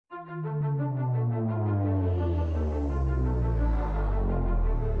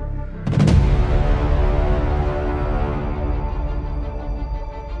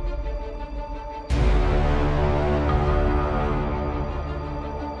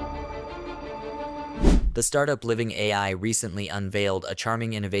The startup Living AI recently unveiled a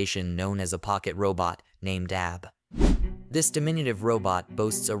charming innovation known as a pocket robot named AB. This diminutive robot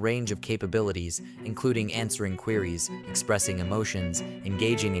boasts a range of capabilities, including answering queries, expressing emotions,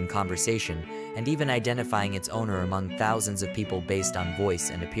 engaging in conversation, and even identifying its owner among thousands of people based on voice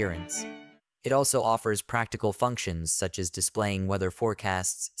and appearance. It also offers practical functions such as displaying weather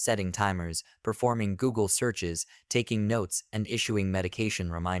forecasts, setting timers, performing Google searches, taking notes, and issuing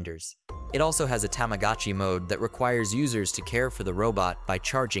medication reminders. It also has a Tamagotchi mode that requires users to care for the robot by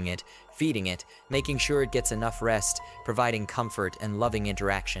charging it, feeding it, making sure it gets enough rest, providing comfort and loving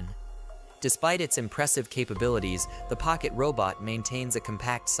interaction. Despite its impressive capabilities, the pocket robot maintains a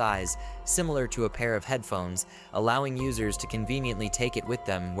compact size, similar to a pair of headphones, allowing users to conveniently take it with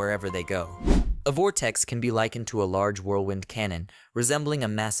them wherever they go. A vortex can be likened to a large whirlwind cannon, resembling a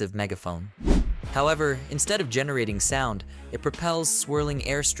massive megaphone. However, instead of generating sound, it propels swirling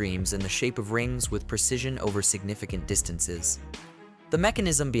air streams in the shape of rings with precision over significant distances. The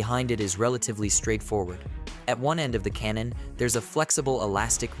mechanism behind it is relatively straightforward. At one end of the cannon, there's a flexible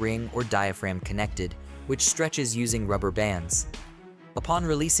elastic ring or diaphragm connected, which stretches using rubber bands. Upon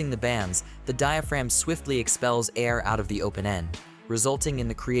releasing the bands, the diaphragm swiftly expels air out of the open end, resulting in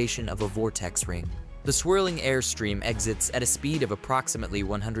the creation of a vortex ring. The swirling air stream exits at a speed of approximately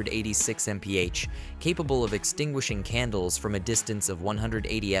 186 mph, capable of extinguishing candles from a distance of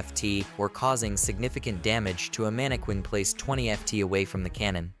 180 ft or causing significant damage to a mannequin placed 20 ft away from the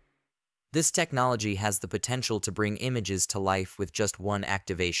cannon. This technology has the potential to bring images to life with just one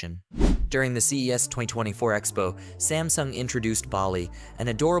activation. During the CES 2024 Expo, Samsung introduced Bali, an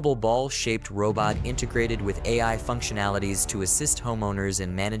adorable ball-shaped robot integrated with AI functionalities to assist homeowners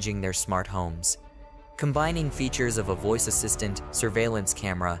in managing their smart homes. Combining features of a voice assistant, surveillance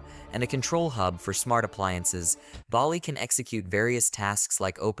camera, and a control hub for smart appliances, Bali can execute various tasks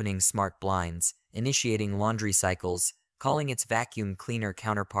like opening smart blinds, initiating laundry cycles, calling its vacuum cleaner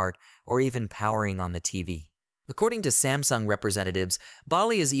counterpart, or even powering on the TV. According to Samsung representatives,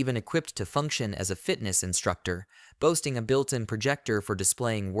 Bali is even equipped to function as a fitness instructor, boasting a built-in projector for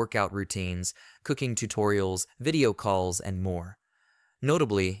displaying workout routines, cooking tutorials, video calls, and more.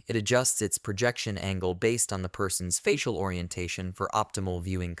 Notably, it adjusts its projection angle based on the person's facial orientation for optimal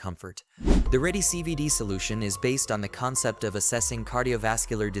viewing comfort. The Ready CVD solution is based on the concept of assessing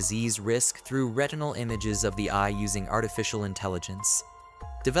cardiovascular disease risk through retinal images of the eye using artificial intelligence.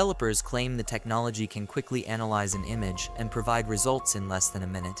 Developers claim the technology can quickly analyze an image and provide results in less than a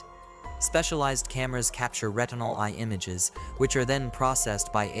minute. Specialized cameras capture retinal eye images, which are then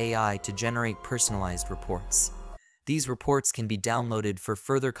processed by AI to generate personalized reports. These reports can be downloaded for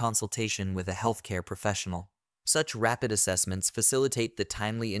further consultation with a healthcare professional. Such rapid assessments facilitate the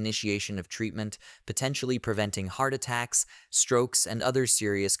timely initiation of treatment, potentially preventing heart attacks, strokes, and other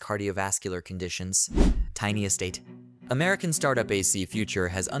serious cardiovascular conditions. Tiny Estate. American startup AC Future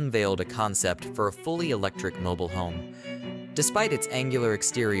has unveiled a concept for a fully electric mobile home. Despite its angular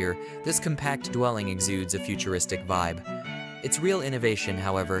exterior, this compact dwelling exudes a futuristic vibe. Its real innovation,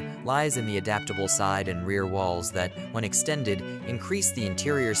 however, lies in the adaptable side and rear walls that, when extended, increase the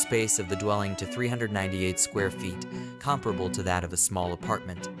interior space of the dwelling to 398 square feet, comparable to that of a small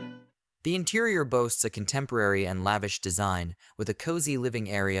apartment. The interior boasts a contemporary and lavish design, with a cozy living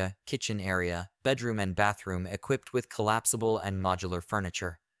area, kitchen area, bedroom and bathroom equipped with collapsible and modular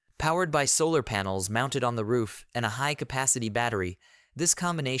furniture. Powered by solar panels mounted on the roof and a high-capacity battery, this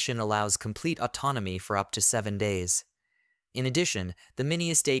combination allows complete autonomy for up to 7 days. In addition, the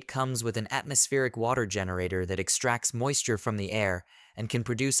mini estate comes with an atmospheric water generator that extracts moisture from the air and can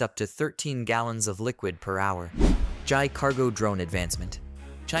produce up to 13 gallons of liquid per hour. Jai Cargo Drone Advancement.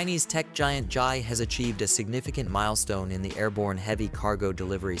 Chinese tech giant Jai has achieved a significant milestone in the airborne heavy cargo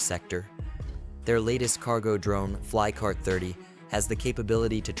delivery sector. Their latest cargo drone, Flycart 30, has the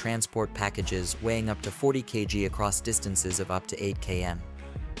capability to transport packages weighing up to 40 kg across distances of up to 8 km.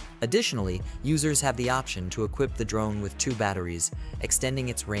 Additionally, users have the option to equip the drone with 2 batteries, extending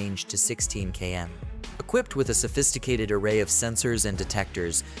its range to 16 km. Equipped with a sophisticated array of sensors and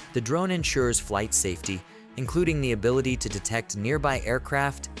detectors, the drone ensures flight safety, including the ability to detect nearby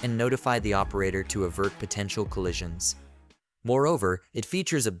aircraft and notify the operator to avert potential collisions. Moreover, it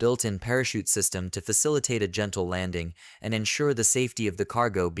features a built-in parachute system to facilitate a gentle landing and ensure the safety of the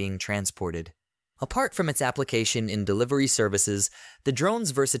cargo being transported. Apart from its application in delivery services, the drone's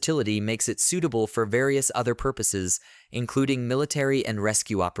versatility makes it suitable for various other purposes, including military and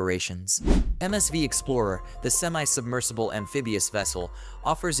rescue operations. MSV Explorer, the semi-submersible amphibious vessel,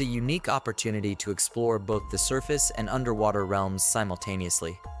 offers a unique opportunity to explore both the surface and underwater realms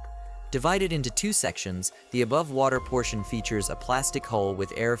simultaneously. Divided into two sections, the above-water portion features a plastic hull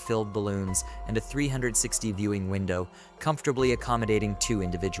with air-filled balloons and a 360 viewing window, comfortably accommodating 2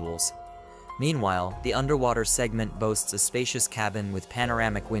 individuals. Meanwhile, the underwater segment boasts a spacious cabin with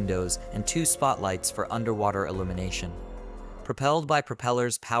panoramic windows and 2 spotlights for underwater illumination. Propelled by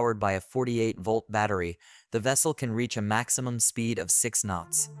propellers powered by a 48-volt battery, the vessel can reach a maximum speed of 6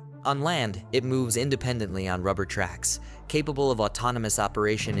 knots. On land, it moves independently on rubber tracks, capable of autonomous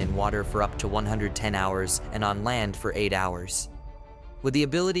operation in water for up to 110 hours and on land for 8 hours. With the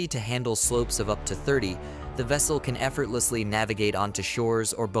ability to handle slopes of up to 30, the vessel can effortlessly navigate onto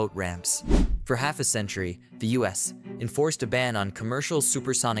shores or boat ramps. For half a century, the US enforced a ban on commercial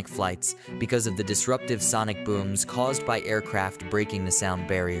supersonic flights because of the disruptive sonic booms caused by aircraft breaking the sound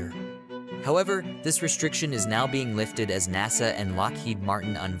barrier. However, this restriction is now being lifted as NASA and Lockheed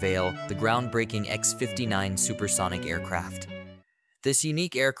Martin unveil the groundbreaking X-59 supersonic aircraft. This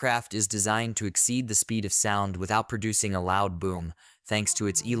unique aircraft is designed to exceed the speed of sound without producing a loud boom, thanks to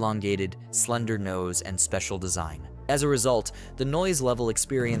its elongated, slender nose and special design. As a result, the noise level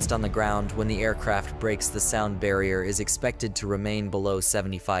experienced on the ground when the aircraft breaks the sound barrier is expected to remain below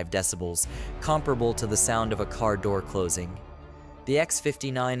 75 decibels, comparable to the sound of a car door closing. The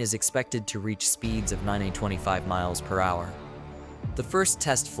X-59 is expected to reach speeds of 925 miles per hour. The first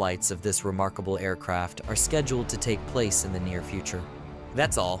test flights of this remarkable aircraft are scheduled to take place in the near future.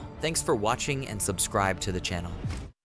 That's all. Thanks for watching and subscribe to the channel.